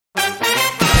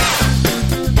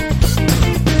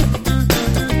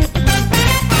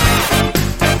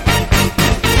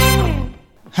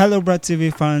Hello, Brad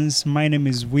TV fans. My name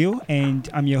is Will, and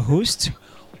I'm your host.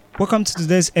 Welcome to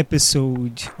today's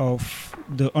episode of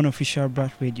the unofficial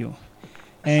Brad Radio.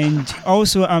 And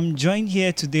also, I'm joined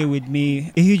here today with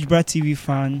me, a huge Brad TV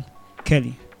fan,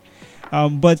 Kelly.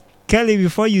 But Kelly,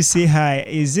 before you say hi,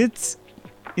 is it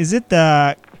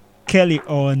Kelly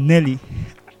or Nelly?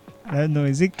 I don't know.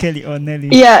 Is it Kelly or Nelly?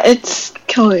 Yeah, it's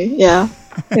Kelly. Yeah,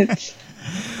 it's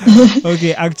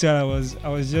Okay, actually, I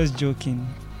was just joking.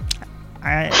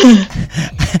 I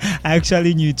I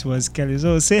actually knew it was Kelly.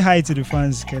 So say hi to the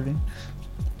fans, Kelly.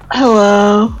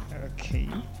 hello. Okay.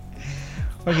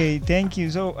 Okay, thank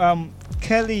you. So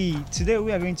Kelly, today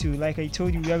we are going to, like I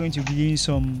told you, we are going to be doing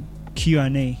some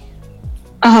Q&A.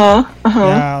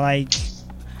 Yeah, like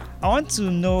I want to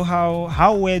know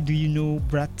how well do you know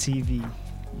Brad TV?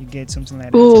 You get something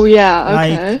like that. Oh yeah.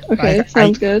 Like- Okay. like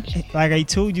Sounds good. Like I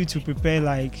told you to prepare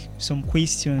like some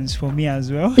questions for me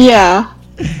as well. Yeah.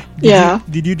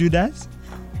 Did you do that?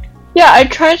 Yeah. I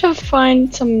try to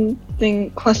find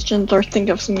questions or think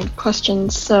of some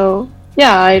questions. So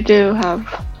yeah, I do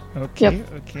have. Okay,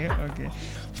 Yep. okay.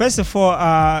 First of all,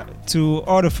 to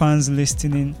all the fans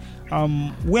listening,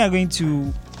 we are going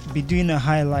to be doing a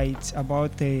highlight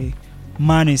about the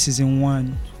Money season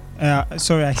 1.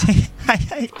 Sorry,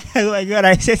 oh my god,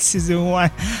 I said season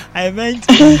 1. I meant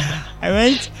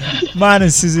Money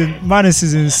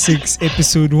season 6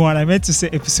 episode 1. I meant to say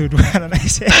episode 1, and I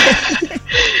said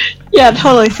Yeah,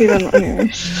 totally see them.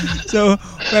 Anyways. so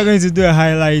we're going to do a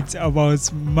highlight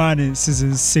about Money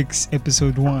season 6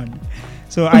 episode 1.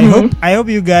 So I hope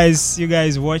you guys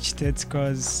watched it,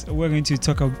 because we're going to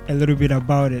talk a little bit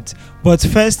about it. But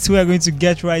first, we are going to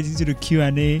get right into the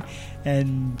Q&A,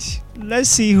 and let's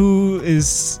see who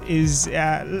is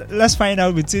let's find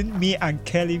out between me and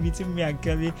Kelly, who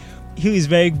is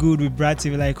very good with Brad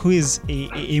TV, like who is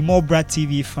a more Brad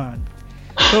TV fan.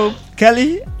 So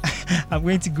Kelly, I'm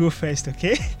going to go first,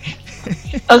 okay?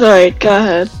 Alright, go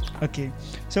ahead. Okay,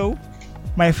 so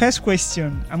my first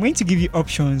question, I'm going to give you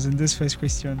options in this first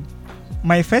question.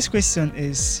 My first question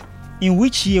is, in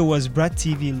which year was Brad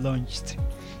TV launched?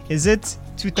 Is it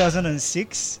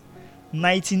 2006,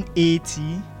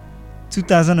 1980,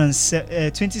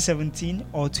 2017,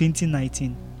 or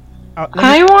 2019?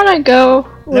 I want to go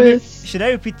with. Should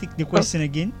I repeat the question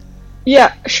again?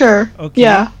 Yeah, sure. Okay.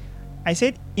 Yeah. I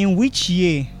said, in which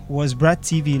year was Brad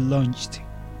TV launched?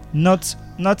 Not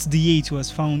the year it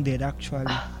was founded, actually.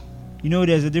 You know,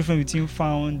 there's a difference between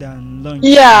found and launched.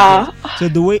 Yeah. So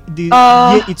the year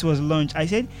it was launched, I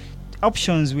said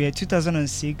options were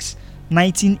 2006,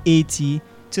 1980,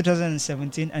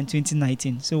 2017, and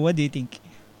 2019. So what do you think?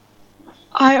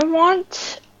 I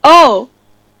want to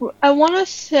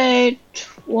say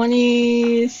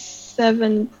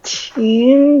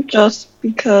 2017 just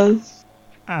because.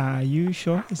 Are you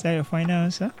sure? Is that your final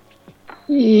answer?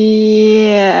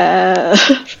 Yeah.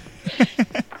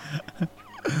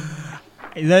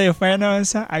 Is that your final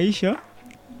answer? Are you sure?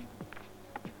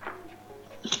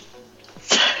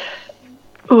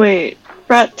 Wait,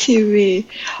 Brat TV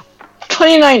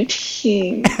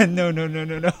 2019. No.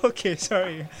 Okay,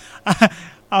 sorry. I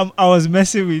was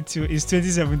messing with you. It's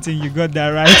 2017. You got that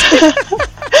right.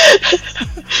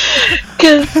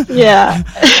 Cause yeah.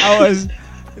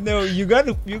 No, you got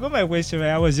my question right.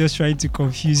 I was just trying to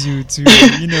confuse you to,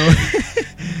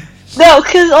 No,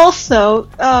 cause also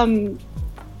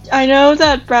I know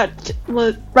that Brat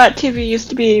TV used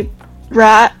to be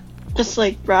Brat, just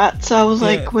like Brat. So I was Yeah.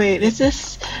 like, wait, is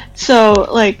this so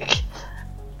like?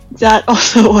 That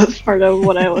also was part of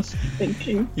what I was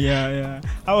thinking. Yeah.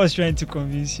 I was trying to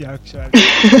confuse you actually.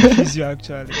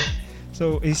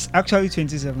 So it's actually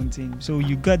 2017. So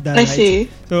you got that I right. see.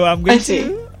 So I'm going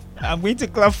to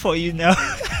clap for you now.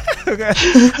 Okay.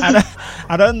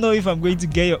 I don't know if I'm going to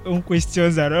get your own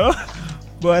questions at all.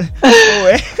 But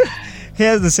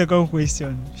here's the second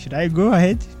question. Should I go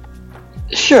ahead?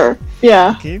 Sure.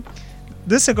 Yeah. Okay.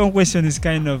 The second question is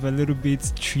kind of a little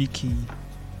bit tricky.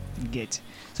 You get.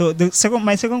 So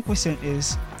my second question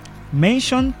is,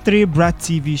 mention 3 Brad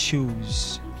TV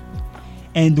shows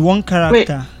and 1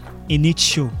 character in each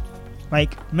show.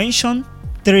 Like mention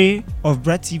 3 of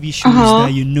Brad TV shows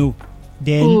that you know.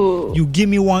 Then you give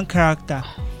me 1 character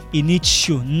in each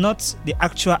show, not the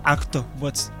actual actor,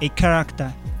 but a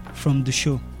character from the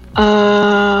show.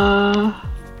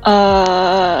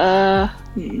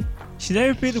 Should I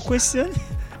repeat the question?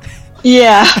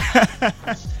 Yeah.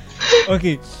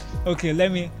 Okay.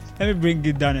 Let me bring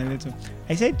it down a little.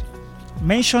 I said,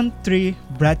 mention 3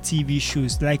 Brad TV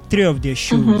shows, like 3 of their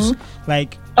shows.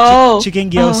 Like Chicken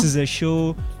Girls is a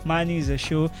show, Manny is a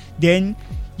show. Then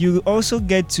you also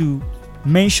get to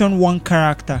mention 1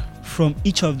 character from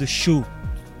each of the show.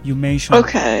 you mentioned.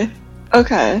 Okay.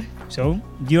 Okay. So,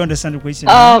 do you understand the question?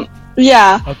 now?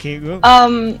 Yeah. Okay, go.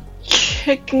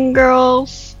 Chicken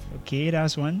Girls. Okay,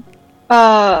 that's one.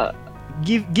 Uh.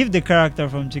 Give the character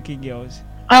from Chicken Girls.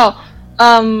 Oh.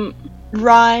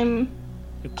 Rhyme.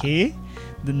 Okay.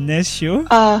 The next show.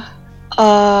 What's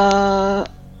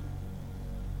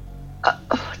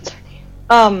her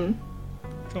name?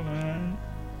 Come on.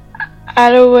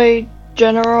 Attaway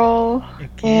General.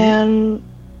 Okay. And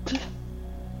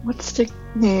what's the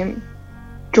name?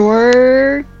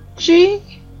 Georgie?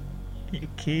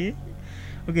 Okay.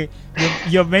 Okay.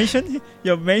 You mentioned.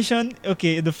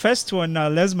 Okay, the first one now.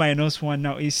 Let's minus one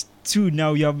now. Is 2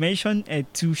 now. You have mentioned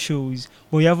 2 shows,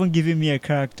 but you haven't given me a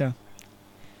character.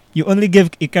 You only gave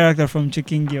a character from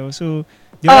Chicken Girl. So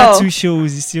the other 2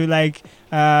 shows is still like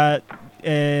Attaway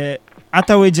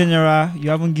General. You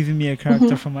haven't given me a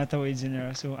character from Attaway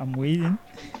General, so I'm waiting.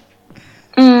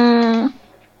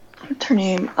 What's her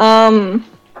name? I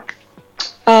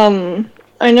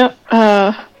know.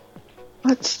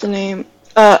 What's the name?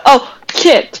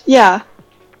 Kit. Yeah,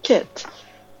 Kit.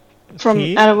 From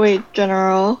Okay. Attaway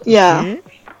General. Yeah. Okay.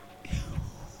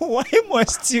 Why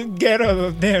must you get all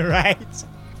of them right?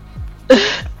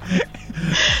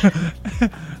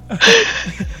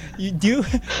 You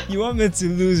want me to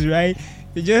lose, right?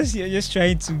 You're just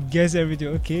trying to guess everything.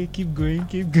 Okay, keep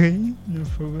going, no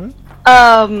problem.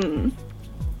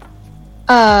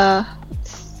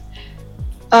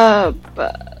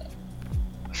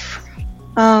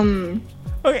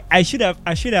 Okay, I should have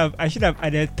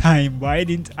added time, but I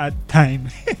didn't add time.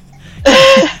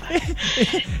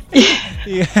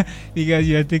 Yeah, because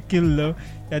you're taking long.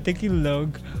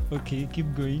 Okay,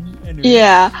 keep going. Anyway.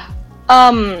 Yeah.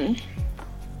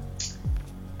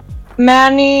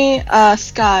 Manny,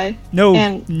 Sky. No,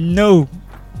 and- no,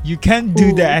 you can't do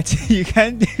Ooh. that. You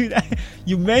can't do that.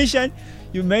 You mentioned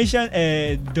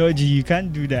Dodgy. You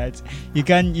can't do that. You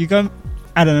can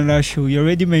add another show. You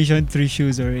already mentioned 3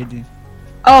 shows already.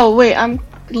 Oh wait, I'm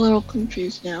a little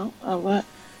confused now. What?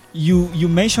 You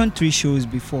mentioned 3 shows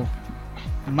before.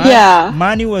 Yeah.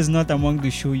 Manny was not among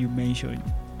the show you mentioned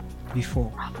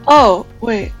before. Oh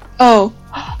wait. Oh,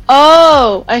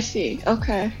 I see.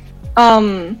 Okay.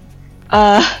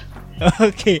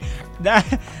 Okay,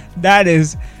 that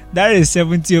is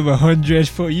 70 over 100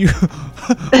 for you.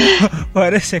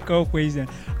 For the second question,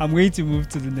 I'm going to move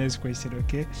to the next question.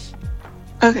 Okay.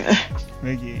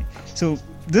 Okay. So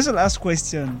this last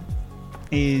question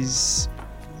is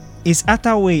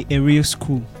Attaway a real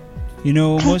school? You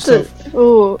know, most of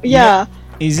Oh yeah.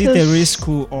 is it a real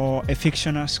school or a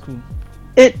fictional school?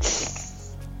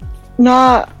 It's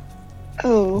not.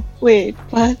 Oh wait,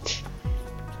 what?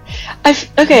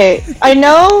 I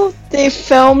know they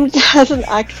filmed as an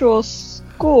actual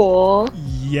school,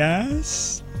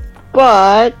 Yes.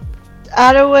 but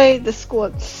Attaway, the school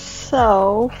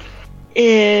itself,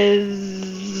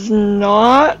 is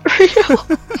not real.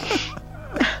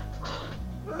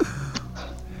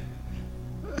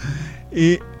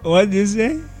 What did you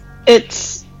say?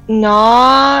 It's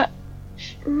not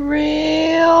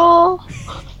real.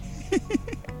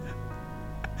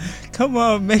 Come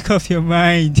on, make up your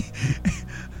mind.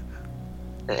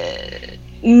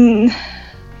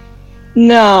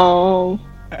 No.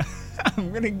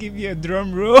 I'm gonna give you a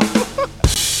drum roll.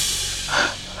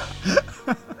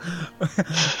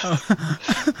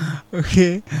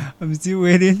 Okay, I'm still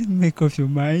waiting. Make up your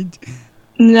mind.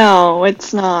 No,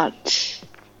 it's not.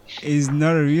 It's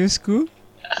not a real school.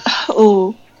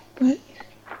 Oh, but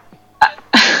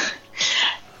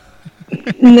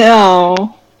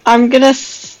no. I'm gonna.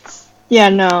 Yeah,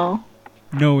 no.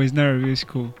 No, it's not a real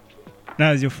school.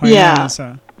 That's your final Yeah.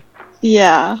 answer.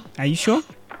 Yeah. Are you sure?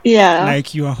 Yeah.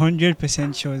 Like you're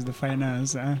 100% sure it's the final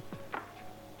answer?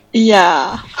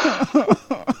 Yeah.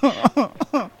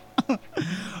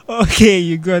 Okay,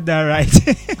 you got that right.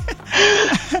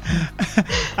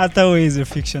 Attaway is a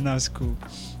fictional school.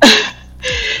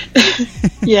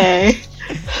 Yay.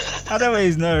 Attaway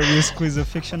is not a real school, it's a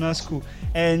fictional school.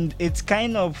 And it's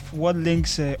kind of what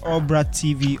links all Brat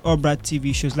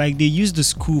TV shows. Like they use the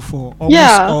school for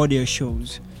almost all their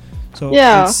shows. So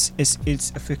Yeah.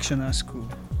 it's a fictional school.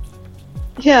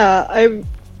 Yeah,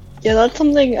 that's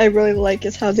something I really like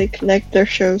is how they connect their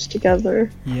shows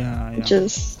together, Yeah. which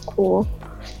is cool.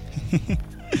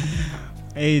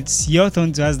 It's your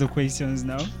turn to ask the questions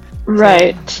now.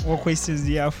 Right. What questions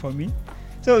do you have for me?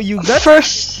 So you got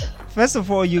First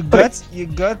of all, you got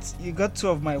 2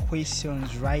 of my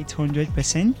questions right,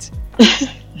 100%.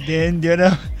 Then the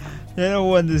other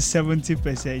one is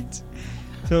 70%.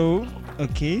 So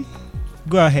okay,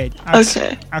 go ahead. Ask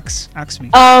me.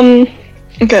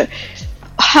 Okay.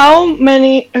 how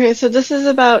many? Okay, so this is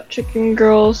about Chicken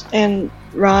Girls and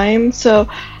Rhyme. So,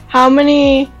 how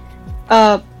many?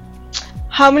 How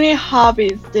many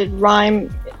hobbies did Rhyme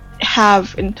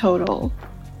have in total?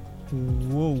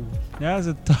 Whoa, that's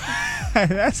a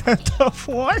that's a tough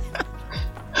one.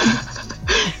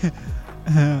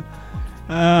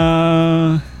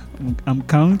 I'm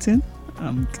counting.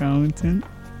 I'm counting.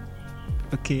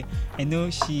 Okay, I know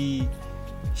she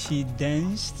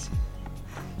danced.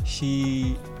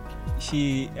 She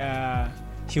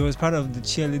was part of the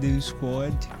cheerleading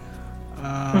squad.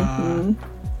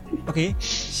 Okay,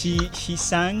 she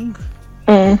sang.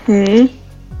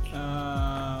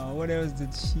 What else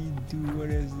did she do?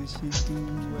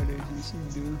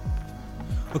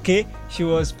 Okay, she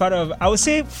was part of. I would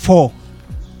say 4.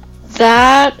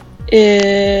 That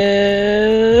is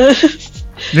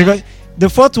Because the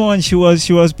 4th one, she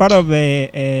was part of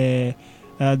the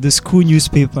school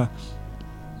newspaper.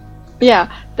 yeah.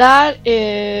 That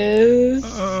is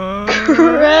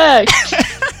correct.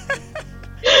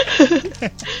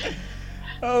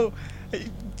 Oh,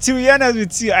 to be honest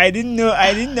with you, I didn't know.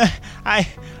 I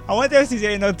wanted to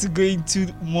say not to go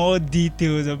into more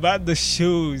details about the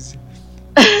shows.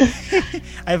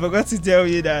 I forgot to tell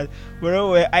you that. But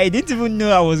anyway, I didn't even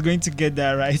know I was going to get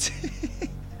that right.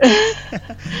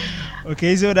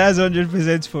 Okay, so that's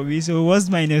 100% for me. So what's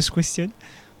my next question?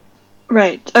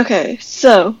 Right. Okay.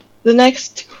 So the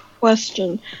next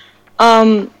question,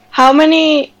 how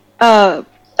many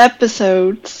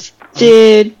episodes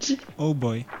did Oh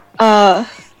boy.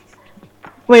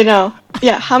 wait, no,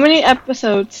 yeah, how many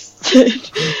episodes did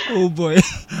Oh boy.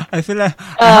 I feel like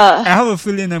I have a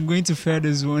feeling I'm going to fail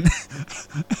this one.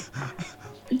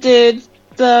 did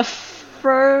the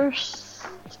first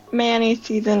Manny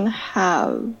season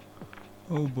have?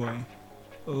 Oh boy.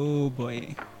 Oh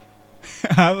boy.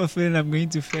 I have a feeling I'm going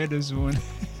to fail this one.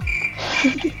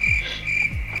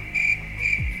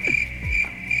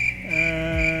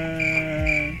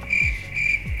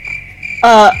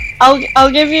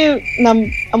 I'll give you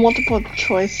a multiple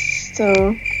choice.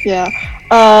 So yeah,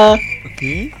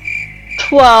 Okay.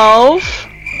 12,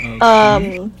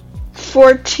 Okay.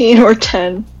 14 or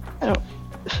 10. I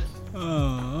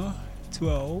don't.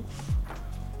 12,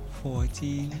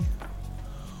 14,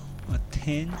 or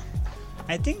 10.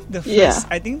 I think the first. Yeah.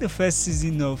 I think the first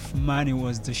season of Manny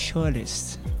was the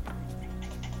shortest.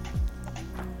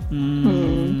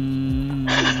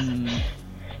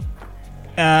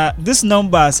 This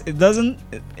numbers, it doesn't.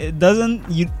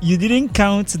 You didn't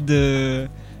count the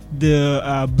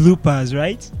bloopers,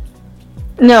 right?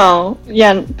 No,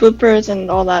 yeah, bloopers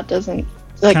and all that doesn't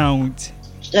like Count.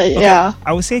 yeah.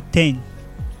 I would say 10.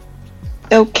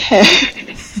 Okay.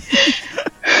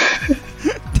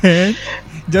 10.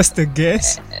 Just a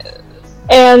guess.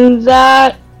 And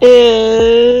that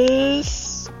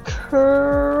is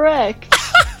correct.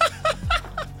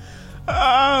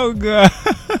 Oh god.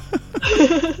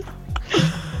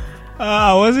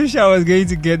 I wasn't sure I was going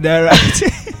to get that right.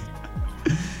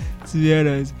 To be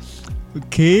honest.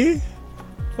 Okay.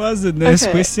 What's the next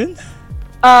Okay. question?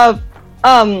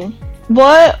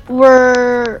 What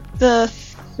were the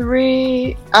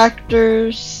 3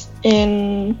 actors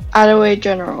in Attaway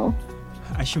General?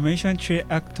 I should mention 3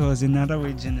 actors in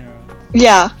Attaway General.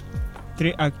 Yeah.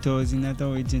 3 actors in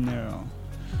Attaway General.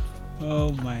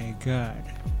 Oh my god.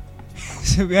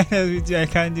 To be honest with you, I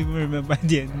can't even remember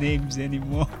their names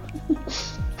anymore.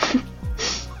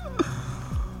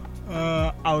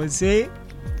 I would say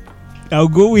I'll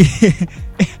go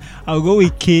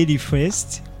with Katie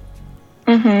first.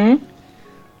 Mm-hmm.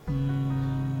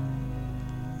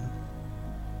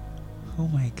 Oh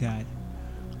my god.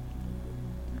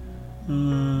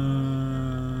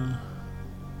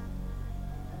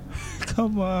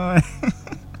 Come on.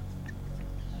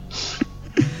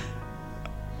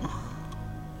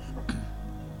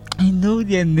 I know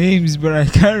their names, but I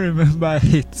can't remember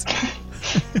it.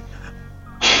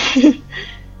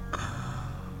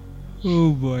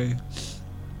 Oh boy.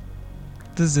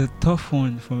 This is a tough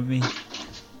one for me.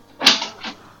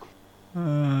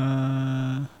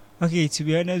 Okay, to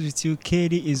be honest with you,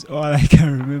 Katie is all I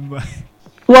can remember.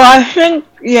 Well, I think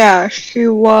yeah, she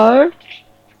was.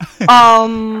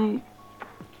 And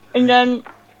then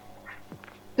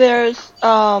there's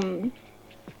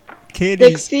Katie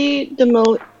is...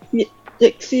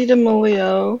 Dixie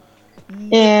D'Amelio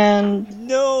and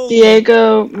No.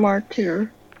 Diego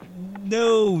Martir.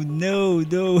 No.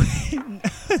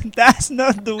 That's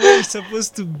not the way it's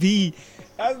supposed to be.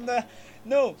 That's not...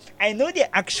 No, I know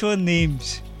the actual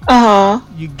names.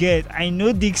 You get. I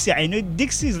know Dixie. I know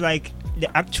Dixie is like the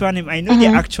actual name. I know the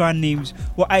actual names.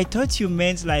 Well, I thought you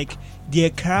meant like their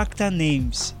character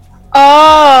names.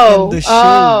 Oh, in the show.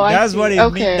 oh, I That's see. what it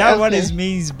means. Okay, That's what okay. it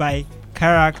means by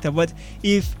character. But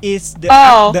if it's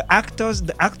Oh. the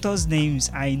actors' names,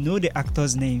 I know the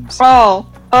actors' names. Oh,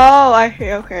 I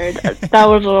see. Okay, that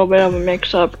was a little bit of a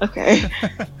mix-up. Okay.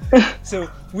 So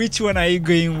which one are you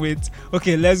going with?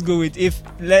 Okay, let's go with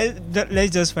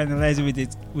let's just finalize with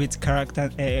it with character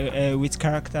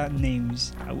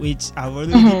names, which I've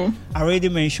already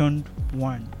mentioned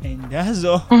one, and that's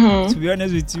all. To be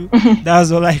honest with you, that's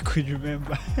all I could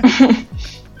remember.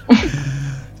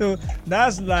 So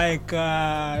that's like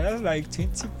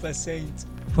 20%.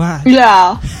 Wow.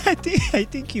 Yeah. I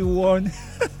think you won.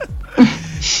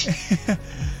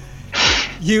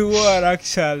 You won,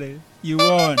 actually. You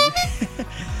won.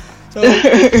 So,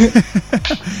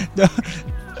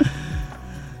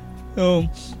 so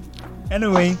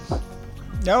anyway,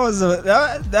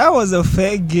 that was a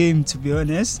fair game, to be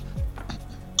honest.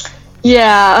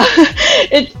 Yeah.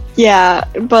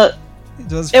 But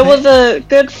It was it was a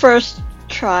good first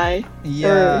try.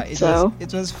 Yeah, So.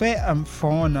 it was fair and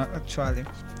fun, actually.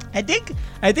 I think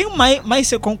my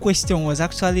second question was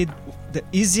actually the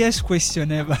easiest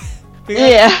question ever. Because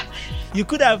Yeah. you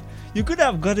could have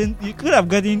gotten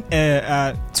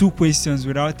two questions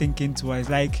without thinking twice.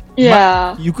 Like,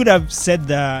 Yeah. you could have said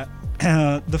the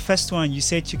first one, you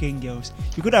said Chicken Girls.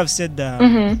 You could have said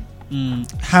the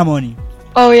Harmony,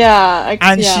 Oh yeah.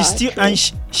 and yeah,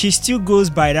 she still goes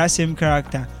by that same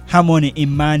character, Harmony,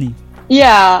 in Manny.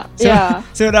 Yeah. So, Yeah.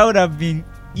 so that would have been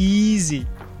easy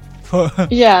for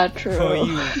Yeah. True. for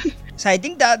you. So I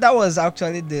think that was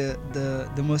actually the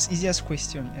most easiest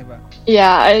question ever.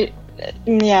 Yeah.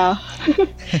 Yeah.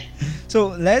 So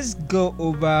let's go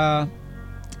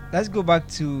back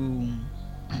to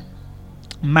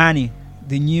Manny,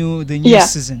 the new Yeah.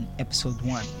 season, episode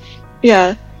 1.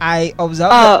 Yeah. I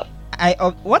observed.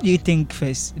 What do you think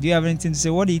first? Do you have anything to say?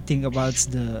 What do you think about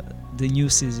the new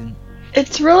season?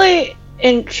 It's really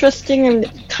interesting and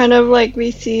kind of like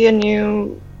we see a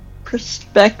new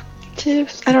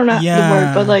perspective. I don't know the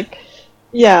word, but like,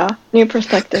 yeah, new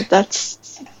perspective. That's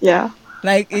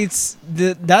Like, it's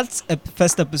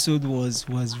first episode was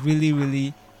really,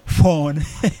 really fun.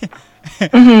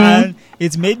 And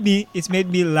it made me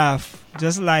laugh,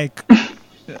 just like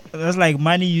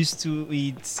Manny used to.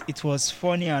 It was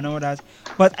funny and all that,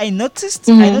 but I noticed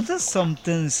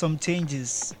some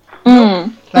changes.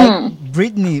 Like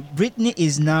Britney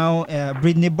is now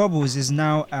Britney Bubbles is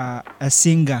now a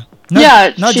singer.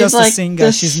 Not she's just like a singer.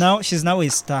 this- She's now a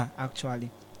star,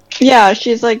 actually. Yeah,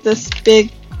 she's like this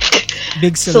big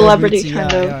Celebrity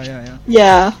kind of. Yeah.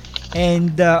 Yeah.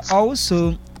 And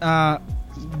also,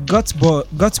 Guts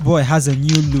Boy has a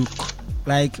new look.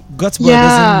 Like, Guts Boy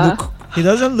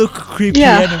doesn't look creepy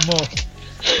anymore.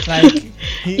 Like,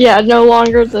 no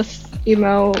longer this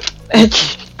emo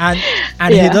edge. and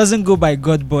he doesn't go by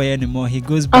God Boy anymore. He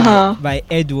goes by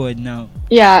Edward now.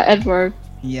 Yeah, Edward.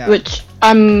 Yeah. Which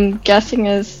I'm guessing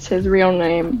is his real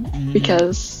name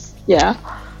because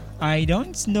I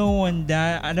don't know on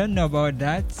that. I don't know about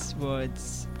that, but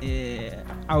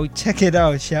I'll check it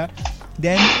out. Yeah.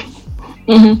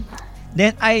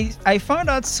 Then I found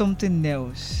out something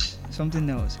else.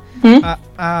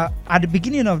 At the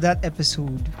beginning of that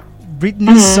episode,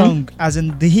 Britney's song, as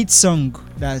in the hit song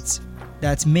that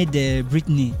made the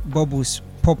Britney Bubbles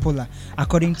popular,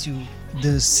 according to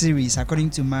the series, according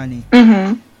to Manny.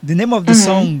 The name of the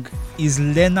song is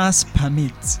Lena's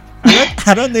Permit.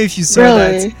 I don't know if you saw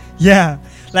that. Yeah,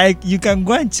 like, you can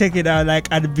go and check it out. Like,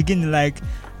 at the beginning, like,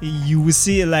 you will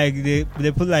see, like, they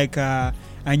put like a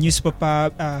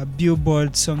newspaper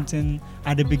billboard something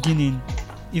at the beginning.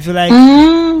 If you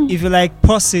like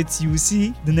pause it, you will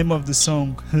see the name of the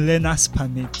song, Lena's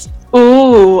Permit.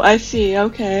 Oh, I see.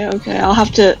 Okay. I'll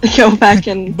have to go back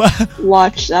and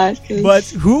watch that. But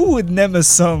who would name a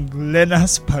song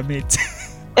Lena's Permit?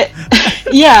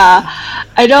 Yeah,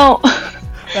 I don't.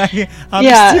 Like,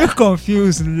 I'm still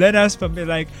confused. Lena's Permit.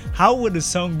 Like, how would the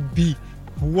song be?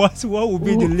 What would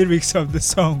be the lyrics of the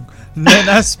song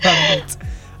Lena's Permit?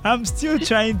 I'm still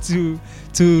trying to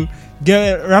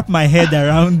wrap my head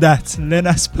around that.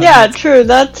 Lena's Permit. Yeah, true.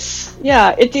 That's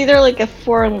it's either like a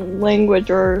foreign language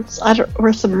or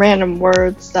some random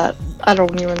words that I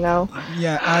don't even know.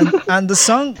 Yeah, and the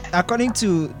song, according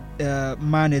to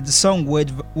Manny, the song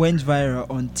went viral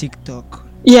on TikTok.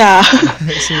 Yeah.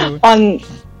 So, on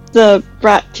the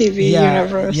Brat TV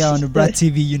universe. Yeah, on the Brat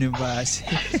TV universe.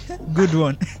 Good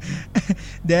one.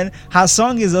 Then her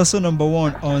song is also number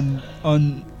 1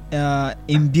 on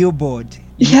in Billboard.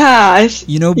 Yeah,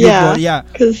 Billboard. Yeah,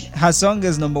 because her song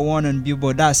is number 1 on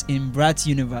Billboard. That's in Brat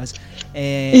universe.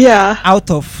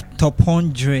 Out of top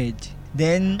 100.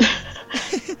 Then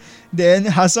Then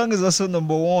her song is also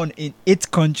number one in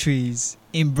 8 countries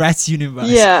in Brat's universe.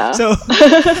 Yeah. So,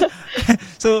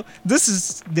 so this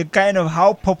is the kind of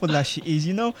how popular she is.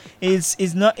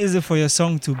 It's not easy for your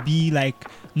song to be like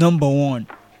number one.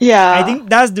 Yeah. I think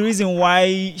that's the reason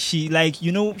why she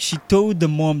she told the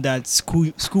mom that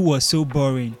school was so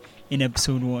boring in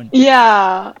episode 1.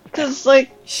 Yeah, because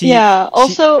like yeah.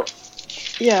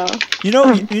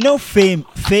 Fame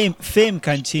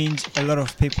can change a lot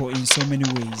of people in so many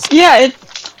ways. It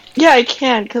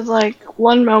can, because like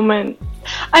one moment,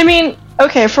 I mean,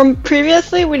 okay, from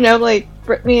previously we know like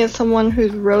Britney is someone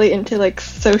who's really into like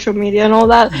social media and all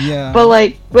that. Yeah. But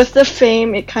like with the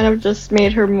fame, it kind of just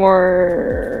made her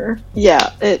more.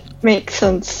 Yeah, it makes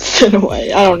sense in a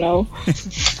way. I don't know.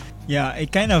 Yeah,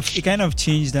 it kind of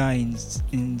changed her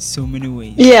in so many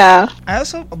ways. Yeah. I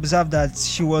also observed that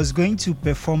she was going to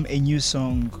perform a new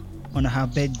song on her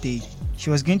birthday. She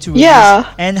was going to release,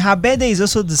 and her birthday is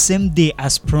also the same day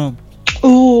as prom.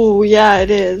 Ooh, yeah,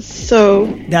 it is. So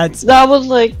that was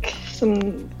like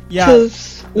some. Yeah.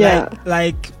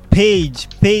 Like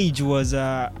Paige was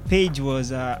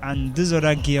and this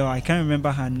other girl, I can't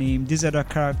remember her name. This other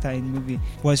character in the movie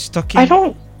was talking. I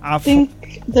don't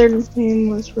think their name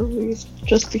was released,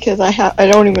 just because I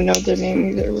don't even know their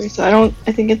name either way. So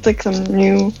I think it's like some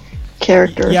new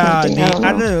character. Yeah, or something. they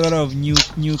added a lot of new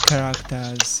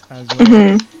characters as well.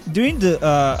 Mm-hmm. During the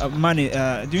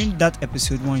during that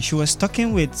episode 1, she was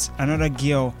talking with another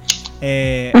girl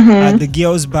at the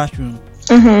girls' bathroom.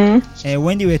 Mm-hmm.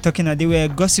 When they were talking, they were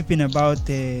gossiping about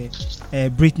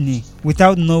Britney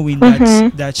without knowing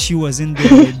that she was in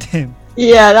there with them.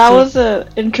 Yeah, that was an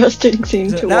interesting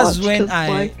scene to watch.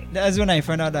 That's when I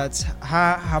found out that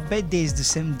her birthday is the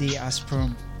same day as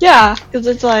prom. Yeah, because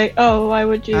it's like, oh, why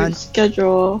would you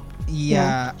schedule?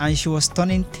 Yeah, and she was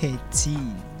turning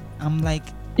 13. I'm like,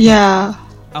 yeah.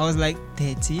 I was like,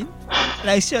 13?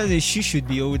 Like, she should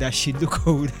be older. She look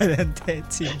older than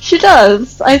 13. She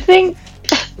does. I think,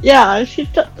 yeah, she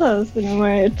does in a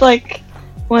way. It's like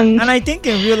when. And I think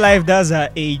in real life, that's her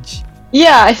age.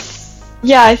 Yeah,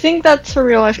 I think that's her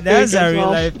real life age. That's her real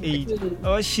life age.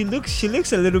 Oh, she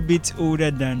looks a little bit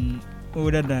older than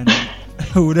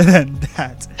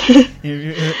that.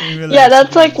 Yeah,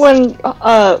 that's like when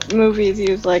movies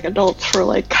use like adults for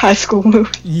like high school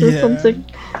movies or something.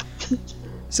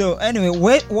 So anyway,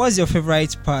 what was your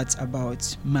favorite part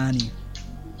about Manny?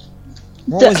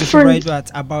 What was your favorite part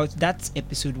about that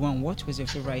episode 1? What was your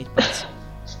favorite part?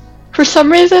 For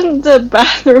some reason, the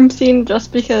bathroom scene,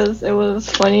 just because it was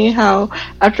funny how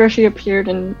after she appeared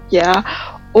and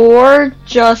or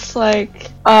just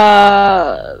like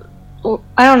I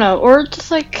don't know, or just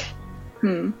like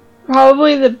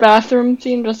probably the bathroom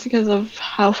scene just because of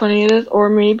how funny it is, or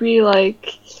maybe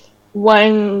like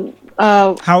when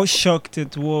how shocked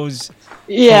it was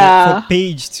for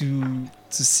Paige to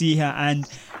see her and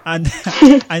and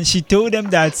she told them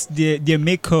that their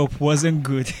makeup wasn't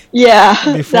good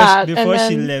before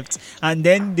she left, and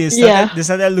then they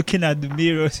started looking at the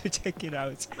mirror to check it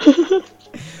out.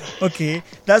 Okay,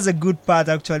 that's a good part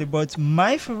actually, but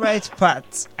my favorite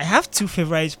part, I have 2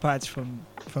 favorite parts from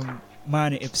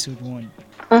Manny episode 1.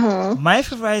 My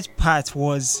favorite part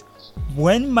was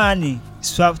when Manny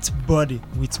swapped body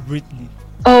with Britney.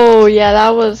 Oh yeah, that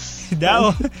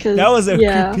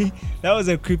was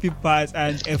a creepy part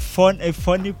and a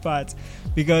funny part,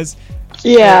 because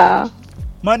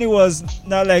Manny was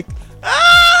now like,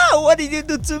 what did you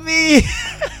do to me?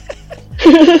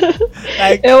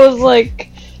 Like, it was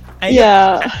like,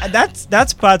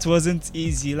 that part wasn't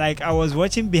easy. Like, I was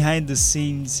watching behind the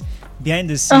scenes of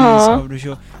the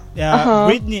show.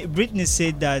 Britney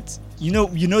said that you know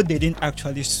they didn't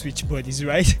actually switch bodies,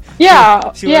 right?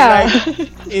 Yeah. She was like,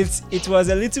 it was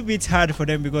a little bit hard for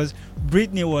them because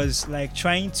Britney was like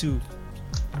trying to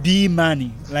be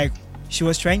Manny, like she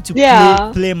was trying to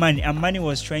play Manny, and Manny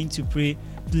was trying to play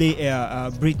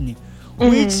Britney.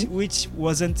 Which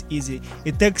wasn't easy.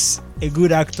 It takes a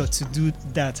good actor to do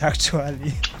that,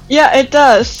 actually. Yeah, it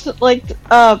does. Like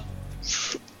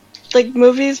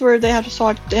movies where they have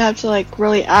to like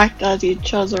really act as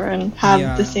each other and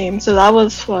have the same. So that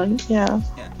was fun. Yeah.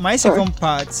 My second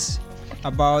part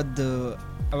about the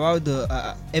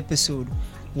episode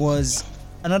was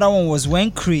another one was when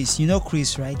Chris,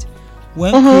 Chris, right?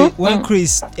 When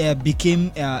Chris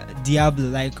became Diablo,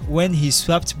 like when he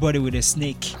swapped body with a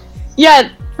snake. Yeah,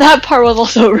 that part was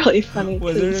also really funny.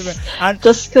 And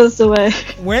just because the way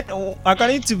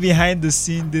according to behind the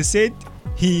scene, they said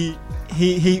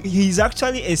he's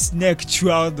actually a snake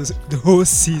throughout the whole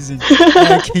season.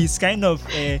 Like he's kind of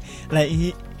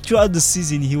throughout the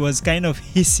season he was kind of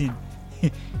hissing.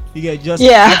 Just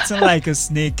acting like a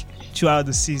snake. throughout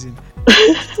the season.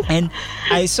 And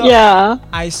I saw Yeah.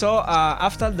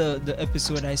 after the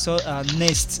episode, I saw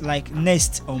Nest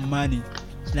on Manny.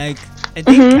 Like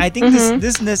I think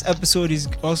this next episode is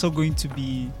also going to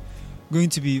be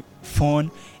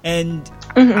fun. And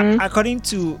according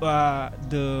to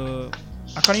the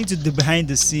behind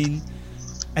the scene,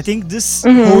 I think this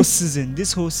whole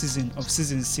season of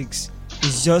season 6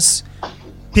 is just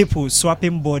people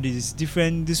swapping bodies,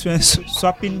 different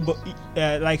swapping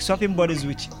swapping bodies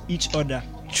with each other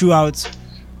throughout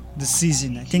the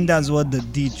season. I think that's what they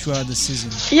did throughout the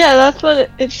season. Yeah, that's what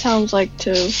it sounds like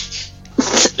too.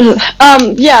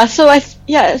 Yeah, so as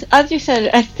you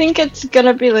said, I think it's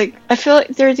gonna be like, I feel like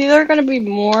there's either gonna be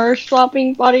more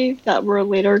swapping bodies that we're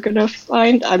later gonna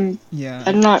find. I'm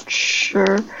not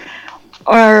sure,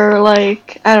 or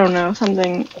like, I don't know,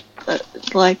 something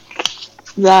like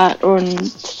that,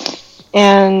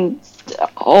 and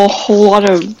a whole lot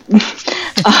of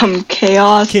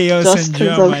chaos just and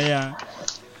 'cause drama. of, Yeah.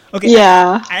 Okay.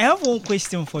 yeah. I have one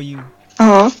question for you.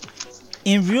 Uh-huh.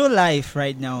 In real life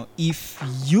right now, if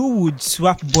you would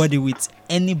swap body with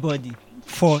anybody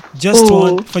for just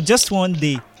Ooh. one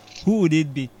day, who would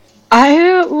it be?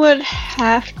 I would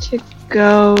have to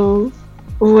go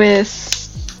with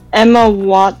Emma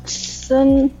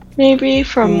Watson, maybe,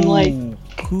 from like, Ooh,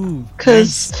 cool.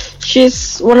 because Nice.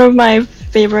 she's one of my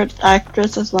favorite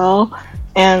actors as well,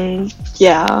 and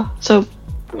yeah, so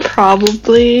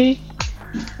probably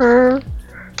her.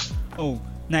 Oh,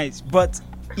 nice. But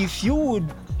if you would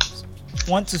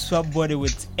want to swap body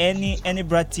with any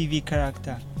Brad TV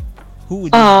character, who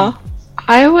would it be?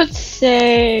 I would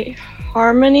say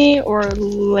Harmony or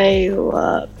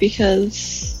Layla,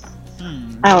 because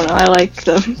I don't know, I like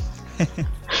them.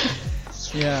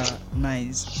 Yeah,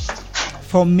 nice.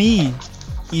 For me,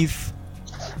 if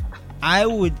I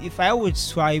would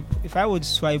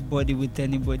swipe body with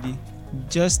anybody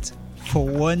just for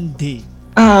one day,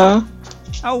 I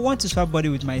would want to swap body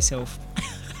with myself.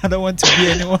 I don't want to be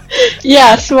anyone.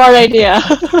 Yeah, smart idea.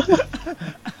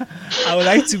 I would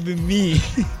like to be me.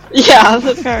 Yeah,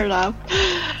 that's fair enough.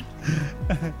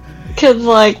 Cause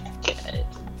like,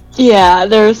 yeah,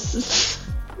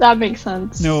 that makes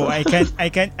sense. No, I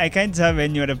can't have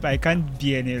any other. I can't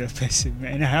be any other person,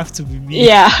 man. I have to be me.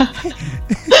 Yeah.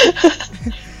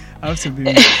 I have to be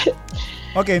me.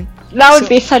 Okay. That would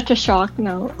be such a shock.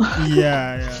 No.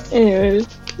 Yeah. Anyways.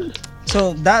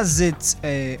 So that's it.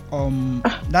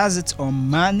 That's it on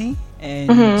Manny, and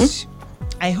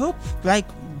I hope like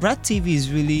Brad TV is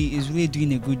really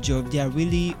doing a good job. They are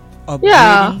really upgrading.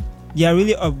 Yeah. They are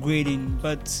really upgrading.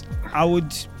 But I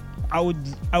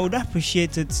would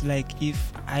appreciate it like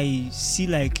if I see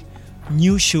like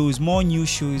more new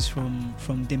shows from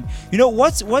them. You know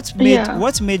what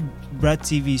made Brad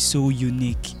TV so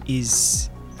unique is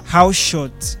how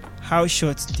short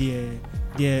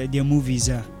their movies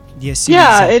are. Their series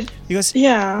are. Because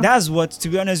that's what, to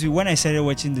be honest with you, when I started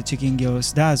watching the Chicken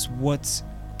Girls, that's what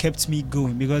kept me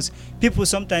going. Because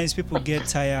sometimes people get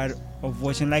tired of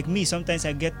watching, like me, sometimes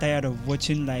I get tired of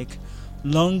watching like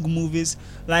long movies.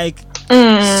 Like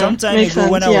some time ago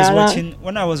when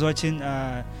I was watching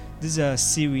this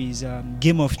series,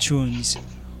 Game of Thrones.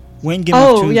 When Game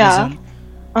of Thrones was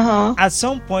on, at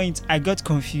some point I got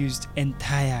confused and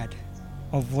tired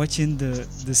of watching the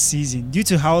season due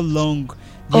to how long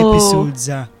the episodes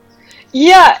are.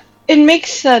 Yeah, it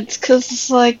makes sense because it's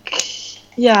like,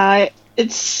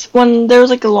 it's when there's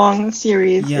like a long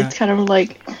series, it's kind of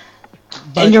like,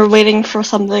 and you're waiting for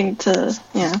something to,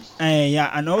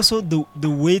 and also the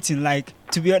waiting. Like,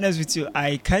 to be honest with you,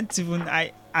 I can't even.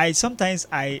 I sometimes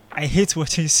I hate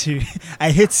watching series.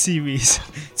 I hate series,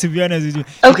 to be honest with you,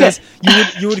 because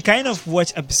you would kind of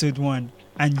watch episode 1.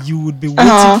 And you would be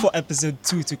waiting for episode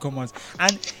 2 to come out.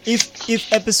 And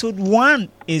if episode 1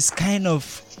 is kind of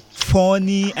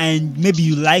funny and maybe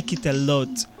you like it a lot,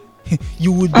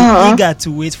 you would be eager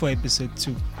to wait for episode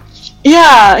 2.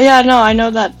 Yeah, no, I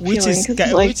know that which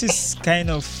feeling, which is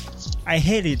kind of, I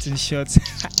hate it, in short.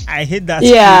 I hate that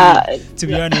feeling, to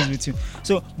be honest with you.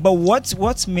 So, but what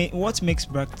makes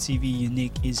Brad TV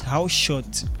unique is how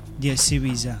short their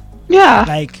series are. Yeah.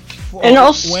 Like, and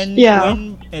also, when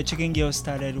Chicken Girl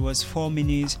started, it was 4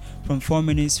 minutes. From 4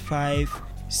 minutes, 5,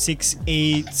 6,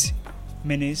 8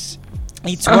 minutes.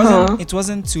 It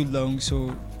wasn't too long,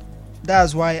 so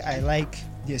that's why I like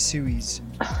their series.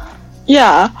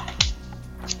 Yeah.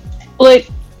 Like,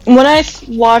 when I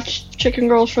watched Chicken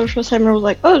Girls for the first time, I was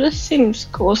like, oh, this seems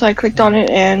cool. So I clicked on it,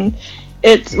 and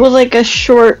it was like a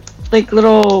short, like,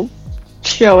 little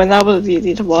show, and that was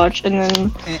easy to watch. And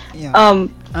then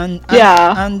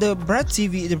and the Brad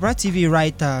TV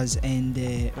writers and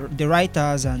the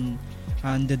writers and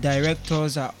and the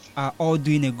directors are all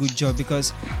doing a good job,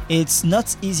 because it's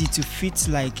not easy to fit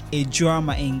like a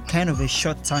drama in kind of a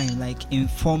short time, like in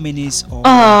 4 minutes or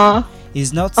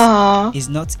it's not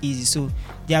easy. So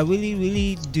they are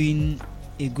really doing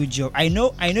a good job. I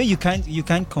know you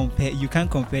can't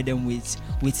compare them with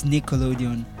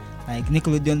Nickelodeon. Like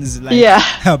Nickelodeon is like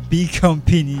a big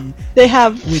company. They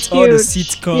have with huge, all the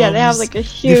sitcoms. Yeah, they have like a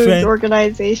huge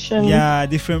organization. Yeah,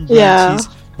 different branches.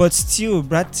 Yeah. But still,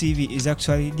 Brad TV is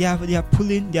actually they are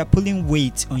pulling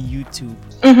weight on YouTube.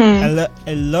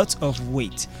 A lot of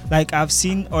weight. Like I've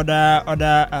seen other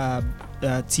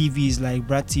TVs like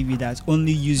Brad TV that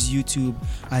only use YouTube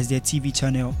as their TV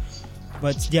channel,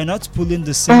 but they are not pulling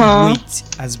the same weight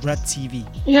as Brad TV.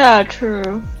 Yeah,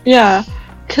 true. Yeah,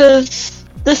 because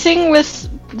the thing with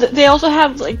they also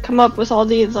have like come up with all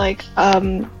these like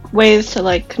ways to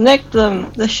like connect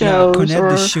the shows,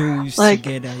 the shows like,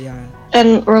 together. Yeah,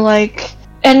 and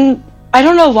I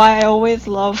don't know why I always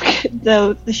love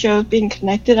the shows being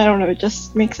connected. I don't know, it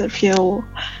just makes it feel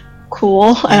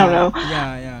cool. I don't know.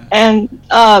 Yeah. And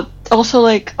also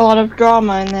like a lot of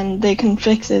drama, and then they can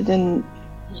fix it, and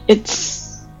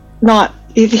it's not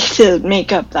easy to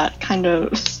make up that kind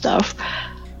of stuff.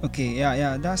 Okay,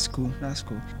 yeah, that's cool.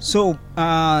 So,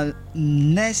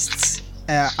 next,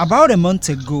 about a month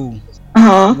ago,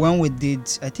 when we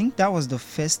did, I think that was the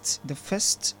first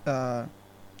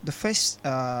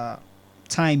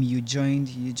time you joined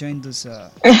this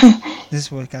this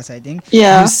podcast. I think.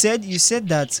 Yeah. You said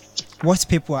that what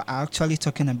people are actually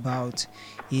talking about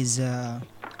is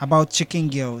about Chicken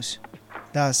Girls.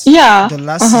 That's the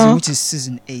last season, which is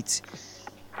season 8.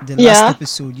 The last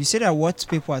episode, you said that what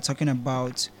people are talking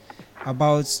about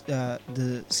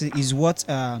is what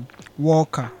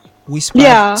Walker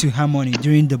whispered to Harmony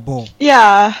during the ball.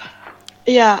 I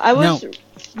was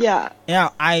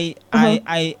I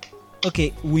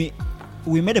okay, we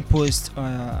made a post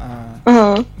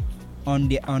on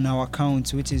our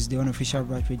account, which is the unofficial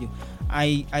Brad Radio.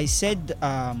 I said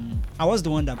I was the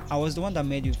one that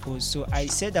made the post. So I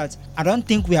said that I don't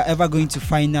think we are ever going to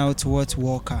find out what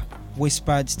Walker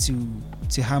whispered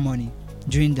to Harmony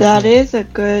during the that ball. is a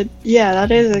good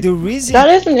that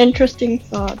is an interesting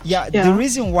thought. The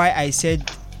reason why I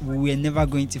said we're never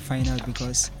going to find out,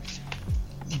 because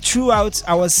throughout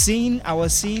I was seeing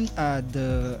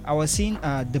the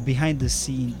behind the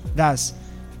scene, that's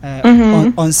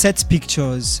on set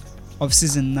pictures of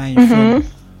season 9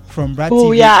 from Brad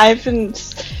TV. I've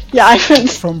been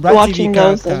from Brad watching TV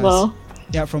those as well.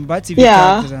 Yeah, from Brad TV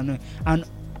characters, I know.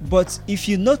 But if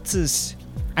you notice,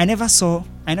 I never saw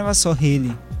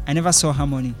Haley. I never saw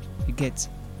Harmony. You get?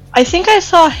 I think I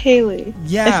saw Haley.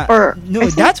 Yeah.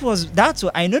 That's what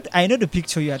I know the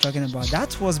picture you are talking about.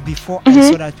 That was before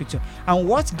I saw that picture. And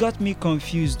what got me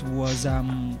confused was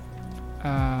Joy.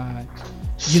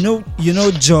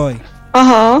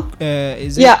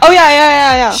 Is it? Yeah. Oh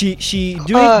yeah. She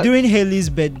during Haley's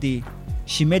birthday,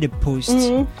 she made a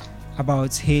post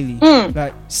about Haley,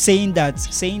 like saying that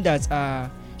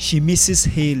she misses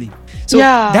Haley. So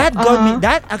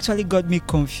that actually got me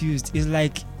confused. It's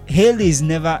like Haley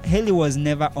was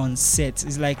never on set.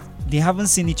 It's like they haven't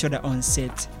seen each other on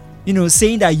set.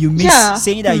 Saying that you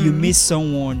miss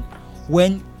someone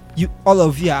when all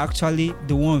of you are actually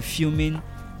the one filming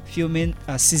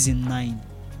season 9,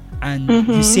 and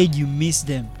you said you miss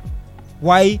them.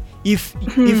 Why, if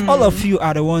all of you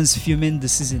are the ones filming the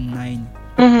season 9,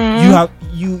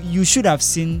 you should have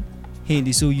seen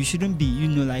Haley, so you shouldn't be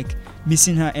like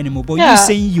missing her anymore. But you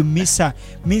saying you miss her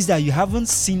means that you haven't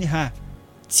seen her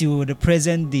till the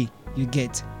present day. You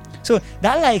get? So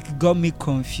that like got me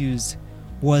confused.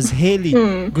 Was Haley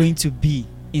going to be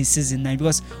in season 9?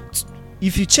 Because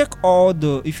if you check all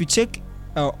the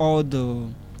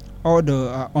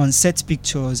on set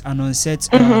pictures and on set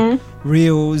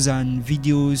reels and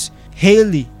videos,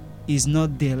 Haley is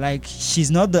not there. Like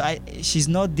she's not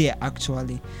there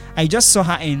actually. I just saw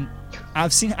her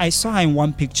I saw her in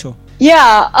one picture.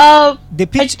 I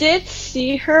did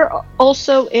see her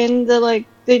also in the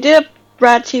they did a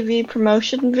Brad TV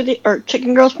promotion video or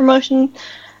Chicken Girls promotion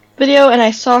video, and I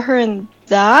saw her in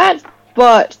that,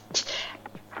 but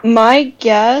my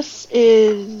guess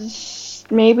is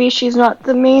maybe she's not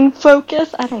the main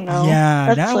focus. I don't know.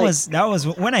 Yeah, that was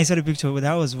when I saw the picture.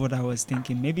 That was what I was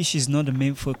thinking. Maybe she's not the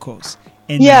main focus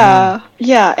anymore.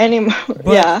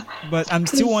 Anymore. But I'm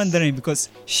still wondering, because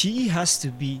she has to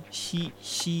be. She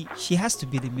has to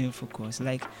be the main focus.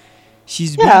 Like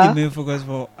she's been the main focus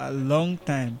for a long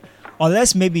time.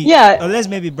 Unless maybe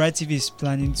Brad TV is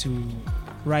planning to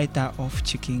write her off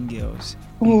Chicken Girls.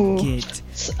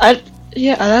 That's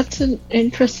an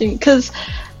interesting, because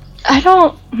I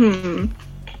don't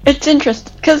it's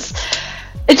interesting because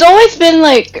it's always been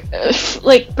like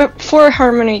before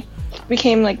Harmony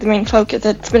became like the main focus.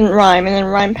 It's been Rhyme, and then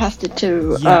Rhyme passed it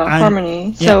to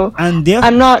Harmony. So and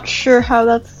I'm not sure how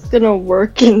that's gonna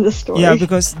work in the story. Yeah,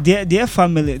 because their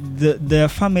family, their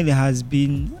family has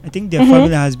been, I think their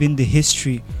family has been the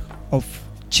history of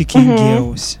chicken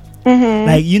girls.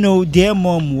 Like, you know, their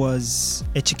mom was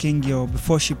a chicken girl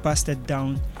before she passed it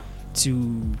down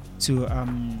to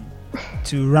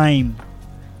Rhyme.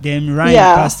 Then Rhyme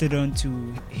passed it on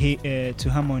to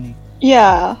Harmony.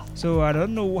 Yeah. So I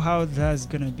don't know how that's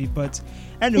gonna be, but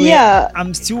anyway,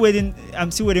 I'm still waiting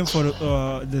for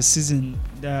the season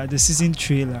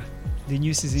trailer, the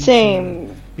new season trailer,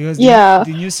 because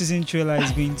the new season trailer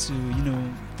is going to, you know,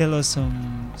 tell us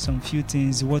some few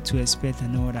things, what to expect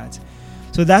and all that.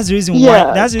 So that's the reason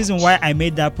why I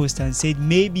made that post and said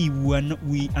maybe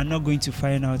we are not going to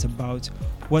find out about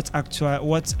what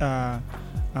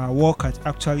Walker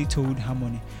actually told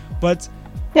Harmony, but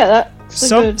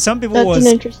some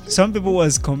people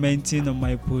was commenting on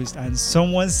my post, and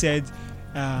someone said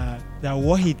that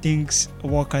what he thinks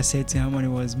Walker said to Harmony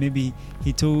was maybe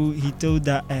he told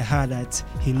that her that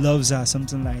he loves her,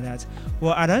 something like that.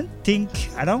 Well, I don't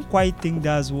quite think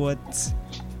that's what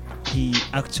he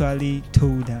actually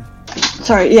told her.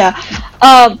 Sorry,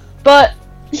 but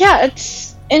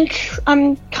it's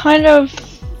I'm kind of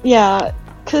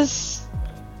because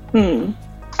I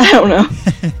don't know.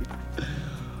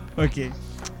 Okay.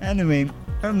 Anyway,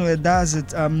 that's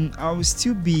it. I will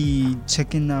still be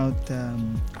checking out.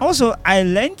 Also, I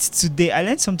learned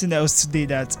something else today,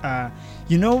 that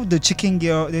you know, the chicken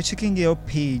girl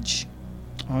page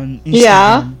on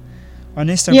Instagram. On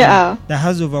Instagram, that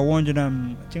has over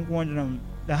 100.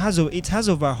 It has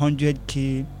over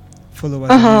 100k followers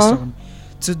on Instagram.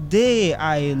 Today,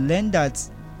 I learned that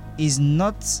is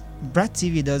not Brat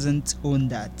TV doesn't own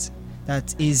that.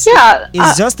 That is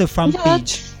it's just a fan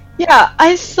page. Yeah,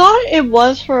 I thought it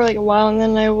was for like a while, and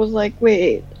then I was like,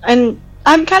 wait, and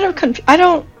I'm kind of confused. I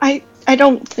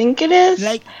don't think it is.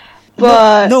 Like,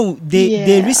 but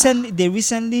they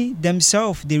recently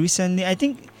I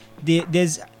think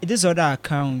there's this other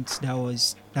account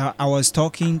that I was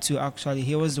talking to. Actually,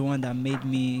 he was the one that made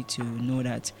me to know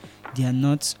that they are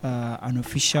not an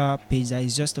official page. That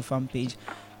is just a fan page.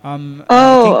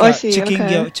 I see.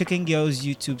 Chicken Girls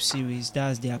YouTube series.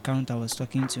 That's the account I was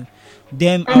talking to.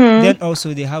 Them. Then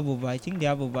also they have over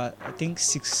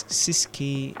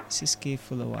 6k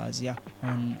followers. Yeah,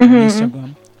 on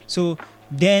Instagram. So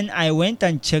then I went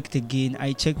and checked again.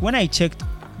 When I checked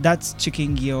that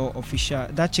Chicken Girl official.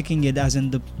 That Chicken Girl, as in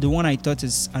the one I thought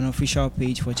is an official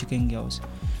page for Chicken Girls.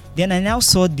 Then I now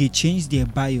saw they changed their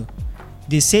bio.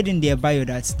 They said in their bio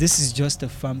that this is just a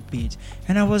fan page,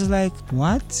 and I was like,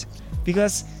 what?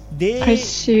 Because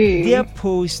their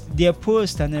post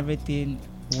and everything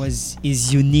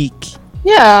is unique.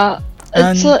 Yeah,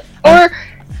 and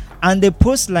they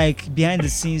post like behind the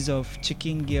scenes of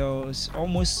Chicken Girls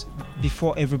almost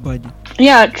before everybody.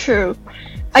 Yeah, true.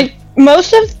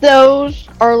 Most of those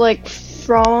are like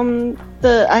from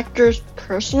the actor's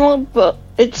personal, but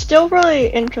it's still really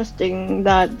interesting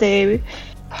that they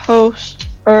post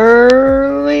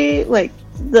early, like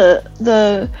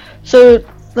so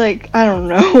like I don't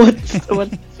know what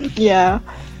yeah.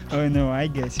 Oh no, I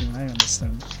get you. I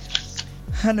understand.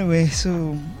 Anyway,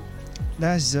 so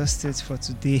that's just it for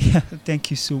today. Thank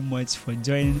you so much for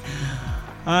joining,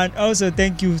 and also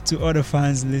thank you to all the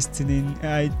fans listening.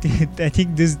 I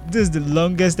think this is the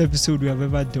longest episode we have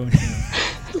ever done.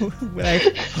 Like,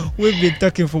 we've been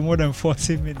talking for more than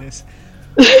 40 minutes.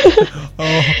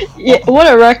 Yeah, what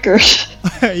a record.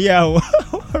 Yeah,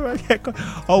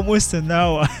 almost an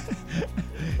hour.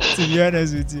 To be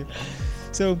honest with you.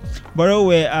 So, by the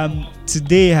way,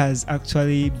 today has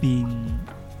actually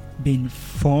been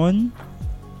fun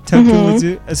talking with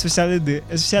you,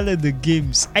 especially the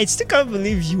games. I still can't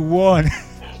believe you won.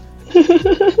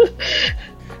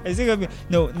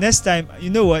 No, next time, you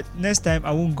know what? Next time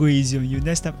I won't go easy on you.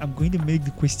 Next time I'm going to make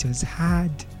the questions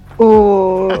hard.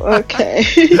 Oh, okay.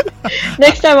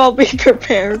 Next time I'll be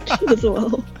prepared as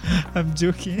well. I'm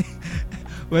joking.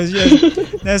 But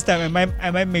just, next time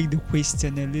I might make the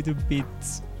question a little bit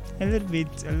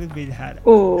hard.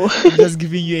 Oh. I'm just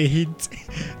giving you a hint.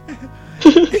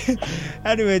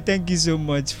 Anyway, thank you so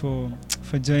much for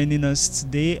joining us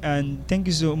today, and thank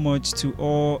you so much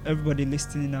to everybody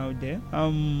listening out there.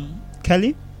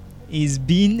 Kelly, it's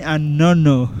been an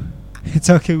honor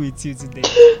talking with you today.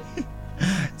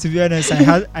 To be honest, I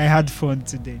had fun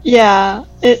today. Yeah,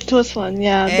 it was fun.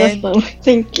 Yeah, definitely.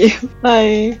 Thank you.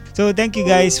 Bye. So thank you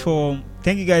guys for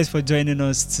joining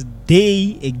us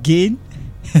today again.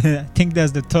 I think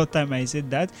that's the third time I said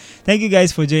that. Thank you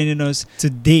guys for joining us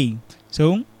today.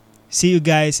 So, see you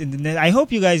guys in the next. I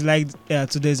hope you guys liked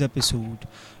today's episode.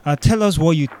 Tell us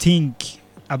what you think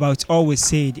about all we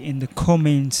said in the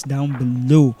comments down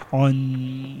below,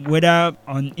 on whether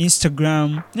on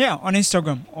Instagram,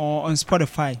 or on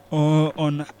Spotify or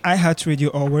on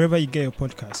iHeartRadio or wherever you get your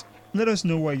podcast. Let us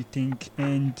know what you think,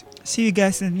 and see you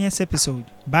guys in the next episode.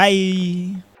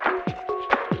 Bye.